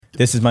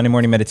This is Monday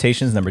Morning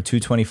Meditations number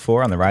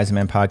 224 on the Rising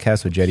Man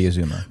podcast with Jeddy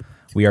Azuma.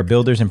 We are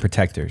builders and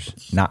protectors,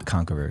 not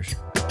conquerors.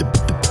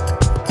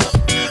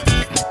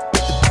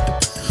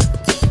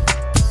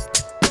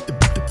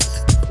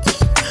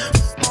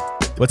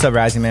 What's up,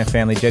 Rising Man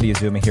family? Jeddy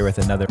Azuma here with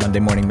another Monday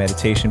morning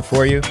meditation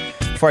for you.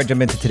 Before I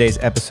jump into today's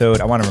episode,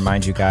 I want to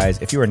remind you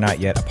guys, if you are not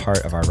yet a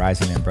part of our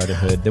Rising Man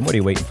Brotherhood, then what are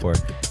you waiting for?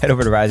 Head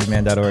over to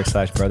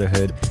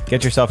risingman.org/brotherhood.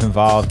 Get yourself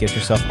involved. Get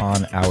yourself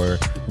on our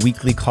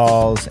weekly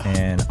calls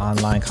and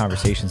online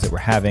conversations that we're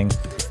having.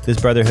 This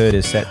brotherhood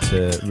is set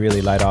to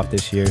really light off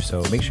this year,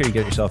 so make sure you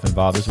get yourself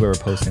involved. This is where we're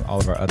posting all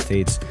of our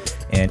updates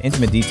and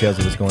intimate details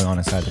of what's going on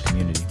inside the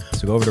community.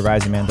 So go over to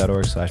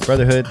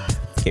risingman.org/brotherhood.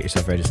 Get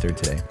yourself registered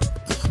today.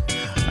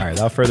 All right,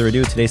 without further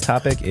ado, today's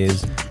topic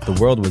is the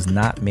world was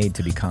not made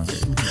to be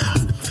conquered.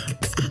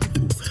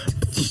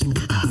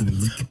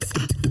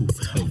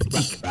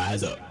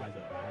 Rise up.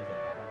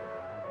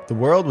 The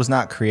world was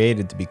not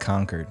created to be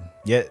conquered,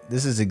 yet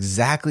this is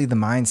exactly the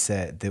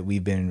mindset that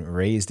we've been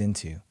raised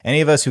into.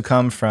 Any of us who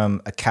come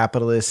from a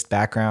capitalist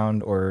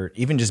background or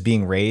even just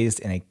being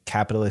raised in a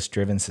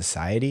capitalist-driven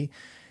society,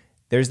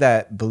 there's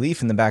that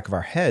belief in the back of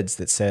our heads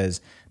that says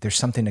there's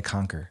something to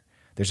conquer.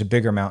 There's a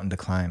bigger mountain to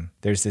climb.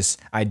 There's this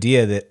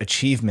idea that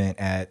achievement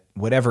at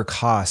whatever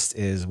cost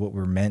is what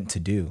we're meant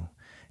to do,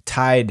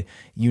 tied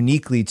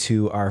uniquely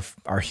to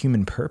our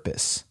human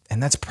purpose.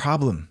 And that's a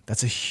problem.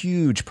 That's a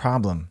huge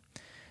problem.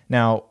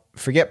 Now,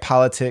 forget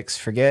politics,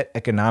 forget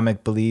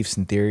economic beliefs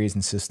and theories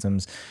and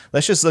systems.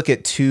 Let's just look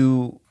at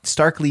two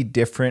starkly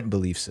different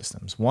belief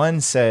systems. One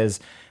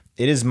says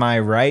it is my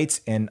right,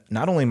 and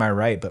not only my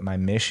right, but my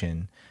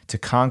mission to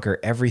conquer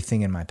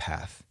everything in my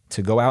path,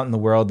 to go out in the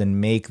world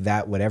and make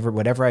that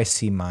whatever I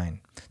see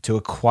mine, to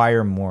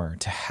acquire more,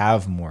 to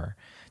have more,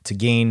 to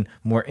gain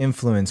more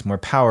influence, more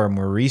power,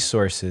 more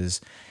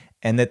resources,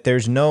 and that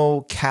there's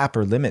no cap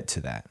or limit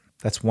to that.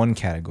 That's one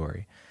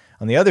category.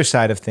 On the other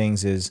side of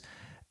things is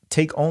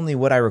take only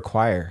what I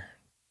require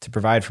to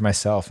provide for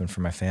myself and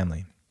for my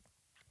family,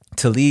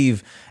 to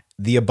leave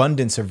the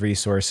abundance of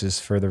resources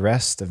for the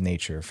rest of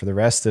nature, for the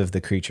rest of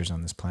the creatures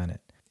on this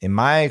planet. In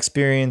my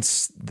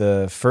experience,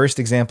 the first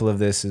example of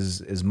this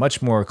is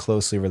much more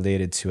closely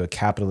related to a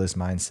capitalist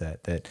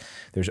mindset, that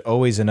there's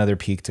always another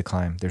peak to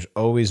climb. There's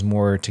always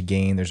more to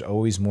gain. There's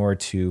always more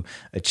to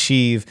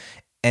achieve,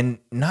 and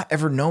not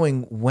ever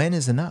knowing when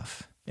is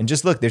enough. And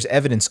just look, there's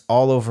evidence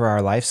all over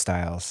our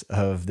lifestyles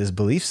of this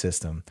belief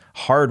system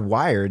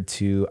hardwired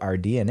to our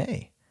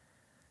DNA.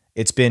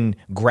 It's been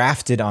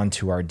grafted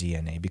onto our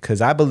DNA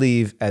because I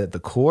believe at the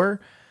core,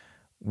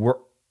 we're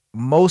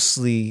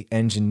mostly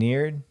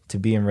engineered to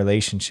be in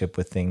relationship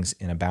with things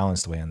in a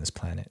balanced way on this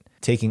planet,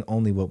 taking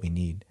only what we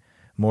need.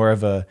 More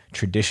of a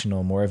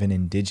traditional, more of an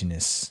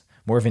indigenous,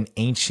 more of an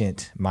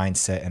ancient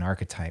mindset and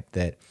archetype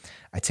that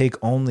I take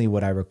only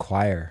what I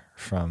require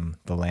from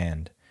the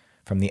land,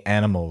 from the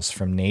animals,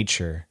 from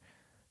nature,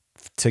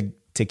 to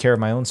take care of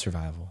my own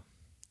survival,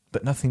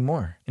 but nothing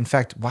more. In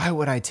fact, why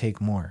would I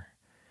take more?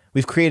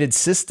 We've created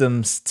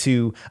systems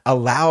to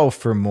allow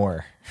for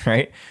more,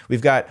 right?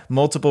 We've got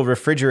multiple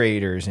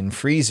refrigerators and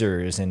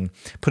freezers and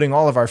putting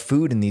all of our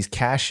food in these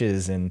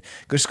caches, and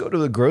just go to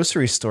the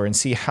grocery store and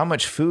see how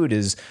much food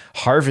is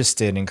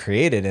harvested and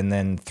created and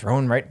then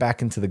thrown right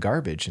back into the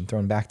garbage and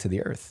thrown back to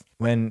the earth,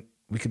 when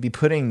we could be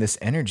putting this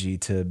energy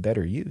to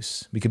better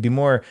use. We could be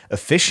more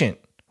efficient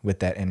with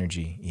that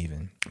energy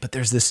even. But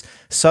there's this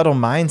subtle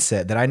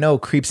mindset that I know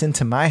creeps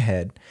into my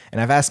head.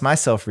 And I've asked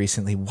myself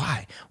recently,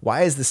 why?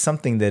 Why is this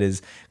something that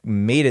has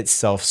made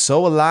itself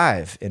so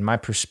alive in my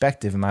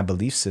perspective and my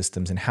belief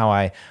systems and how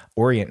I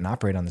orient and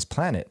operate on this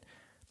planet?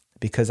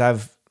 Because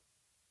I've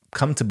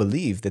come to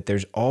believe that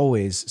there's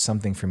always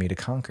something for me to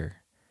conquer,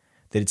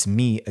 that it's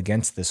me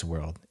against this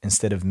world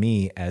instead of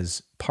me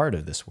as part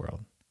of this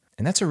world.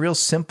 And that's a real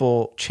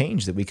simple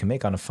change that we can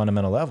make on a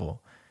fundamental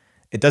level.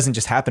 It doesn't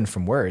just happen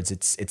from words.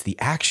 It's the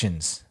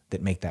actions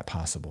that make that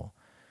possible.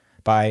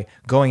 By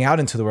going out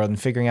into the world and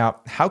figuring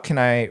out, how can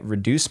I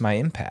reduce my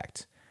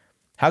impact?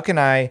 How can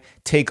I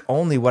take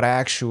only what I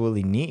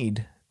actually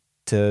need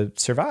to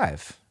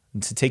survive,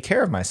 and to take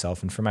care of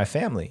myself and for my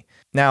family?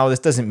 Now, this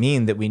doesn't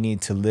mean that we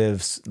need to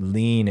live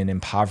lean and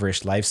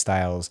impoverished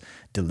lifestyles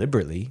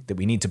deliberately, that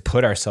we need to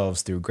put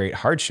ourselves through great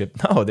hardship.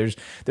 No,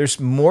 there's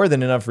more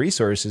than enough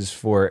resources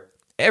for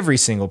every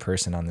single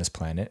person on this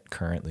planet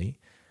currently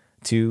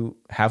to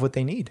have what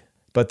they need.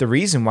 But the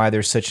reason why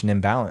there's such an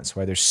imbalance,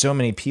 why there's so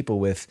many people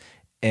with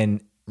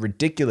an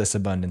ridiculous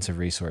abundance of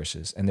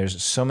resources, and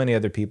there's so many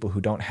other people who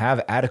don't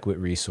have adequate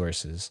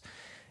resources,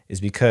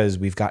 is because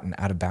we've gotten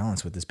out of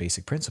balance with this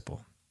basic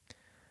principle.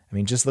 I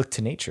mean, just look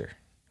to nature,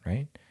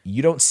 right?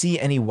 You don't see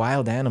any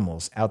wild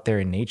animals out there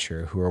in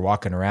nature who are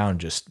walking around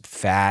just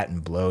fat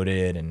and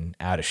bloated and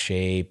out of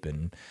shape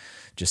and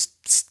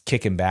just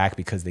kicking back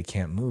because they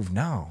can't move.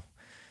 No.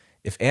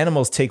 If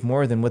animals take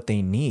more than what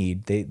they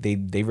need, they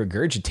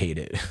regurgitate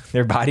it.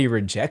 Their body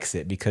rejects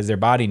it because their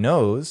body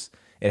knows,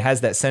 it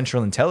has that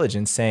central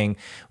intelligence saying,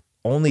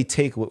 only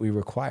take what we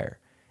require.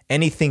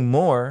 Anything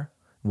more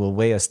will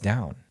weigh us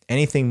down.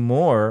 Anything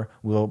more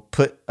will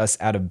put us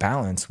out of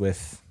balance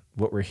with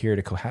what we're here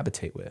to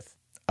cohabitate with.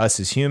 Us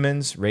as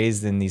humans,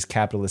 raised in these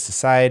capitalist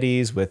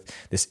societies with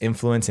this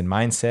influence and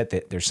mindset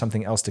that there's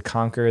something else to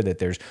conquer, that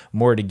there's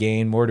more to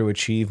gain, more to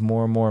achieve,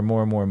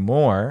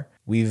 more.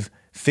 We've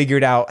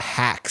figured out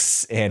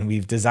hacks and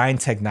we've designed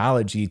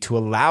technology to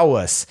allow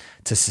us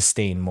to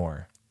sustain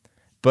more.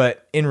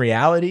 But in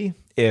reality,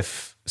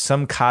 if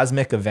some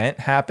cosmic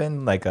event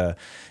happened, like a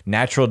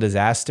natural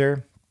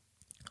disaster,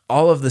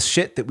 all of the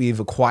shit that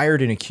we've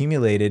acquired and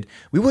accumulated,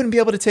 we wouldn't be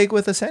able to take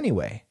with us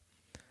anyway.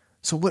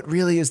 So what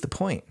really is the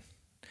point?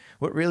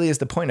 What really is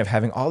the point of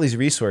having all these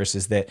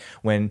resources that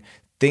when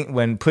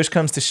push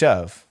comes to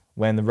shove,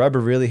 when the rubber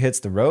really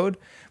hits the road,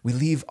 we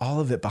leave all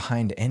of it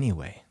behind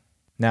anyway?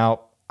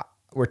 Now,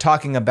 we're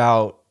talking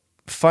about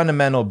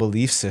fundamental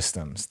belief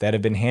systems that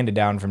have been handed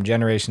down from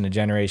generation to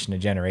generation to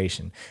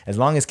generation. As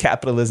long as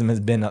capitalism has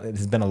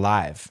been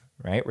alive,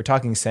 right? We're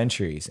talking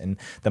centuries, and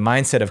the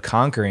mindset of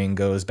conquering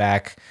goes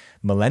back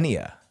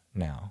millennia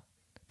now.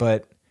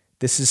 But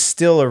this is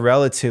still a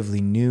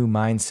relatively new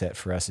mindset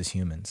for us as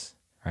humans,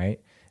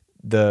 right?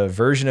 The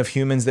version of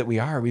humans that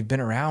we've been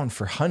around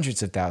for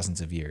hundreds of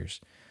thousands of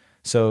years.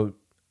 So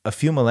a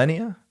few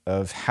millennia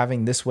of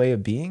having this way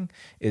of being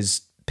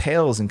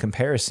pales in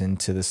comparison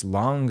to this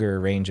longer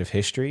range of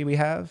history we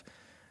have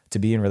to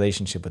be in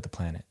relationship with the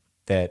planet,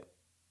 that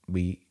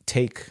we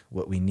take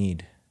what we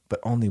need, but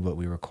only what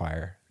we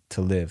require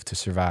to live, to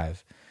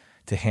survive,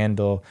 to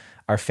handle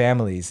our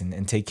families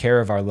and take care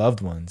of our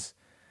loved ones.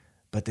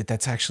 But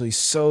that's actually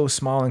so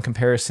small in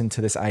comparison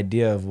to this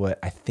idea of what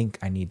I think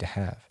I need to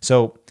have.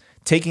 So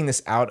taking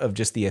this out of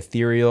just the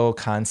ethereal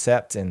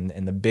concept and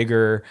the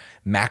bigger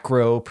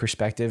macro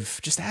perspective,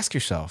 just ask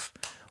yourself,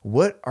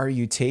 what are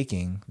you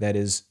taking that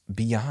is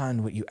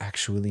beyond what you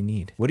actually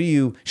need? What are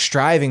you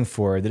striving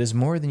for that is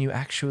more than you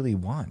actually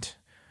want,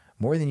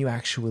 more than you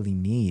actually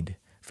need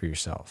for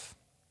yourself?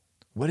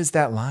 What is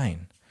that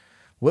line?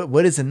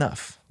 What is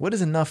enough? What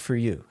is enough for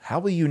you? How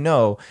will you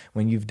know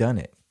when you've done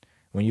it,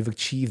 when you've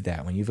achieved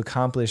that, when you've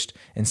accomplished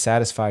and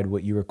satisfied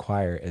what you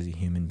require as a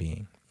human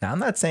being? Now, I'm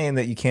not saying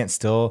that you can't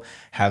still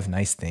have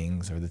nice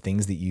things or the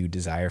things that you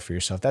desire for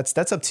yourself.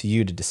 That's up to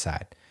you to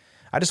decide.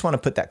 I just want to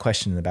put that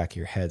question in the back of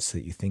your head so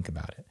that you think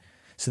about it,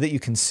 so that you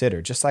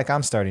consider, just like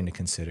I'm starting to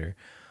consider,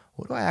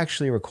 what do I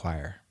actually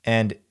require?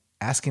 And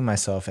asking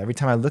myself every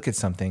time I look at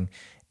something,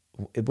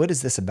 what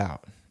is this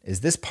about?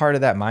 Is this part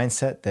of that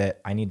mindset that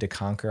I need to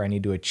conquer, I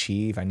need to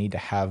achieve, I need to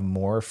have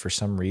more for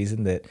some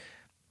reason that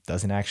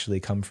doesn't actually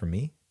come from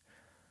me?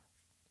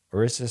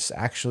 Or is this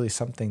actually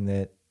something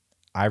that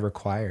I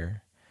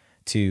require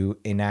to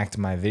enact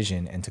my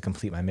vision and to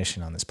complete my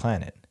mission on this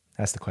planet?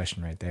 That's the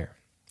question right there.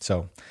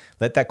 So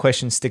let that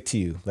question stick to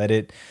you. Let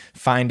it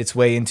find its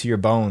way into your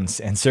bones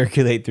and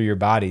circulate through your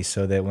body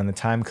so that when the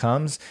time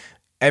comes,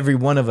 every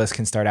one of us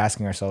can start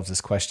asking ourselves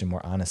this question more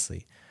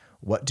honestly.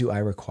 What do I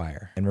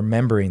require? And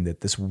remembering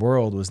that this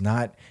world was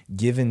not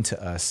given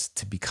to us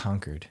to be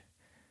conquered.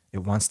 It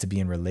wants to be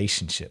in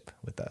relationship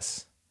with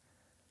us.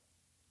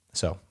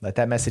 So let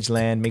that message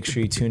land. Make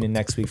sure you tune in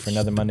next week for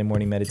another Monday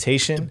morning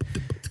meditation.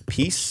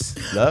 Peace,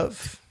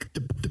 love.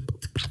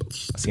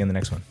 I'll see you on the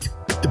next one.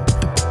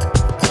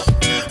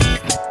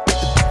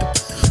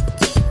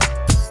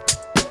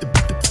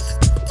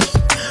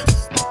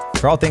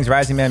 For all things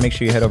Rising Man, make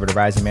sure you head over to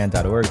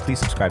risingman.org. Please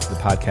subscribe to the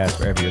podcast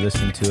wherever you're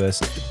listening to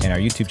us, and our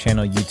YouTube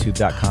channel,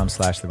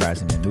 youtube.com/The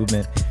Rising Man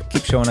Movement.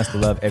 Keep showing us the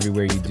love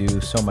everywhere you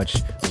do. So much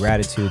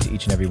gratitude to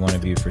each and every one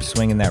of you for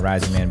swinging that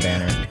Rising Man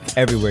banner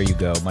everywhere you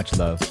go. Much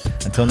love.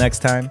 Until next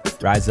time,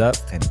 rise up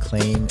and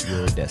claim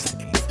your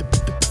destiny.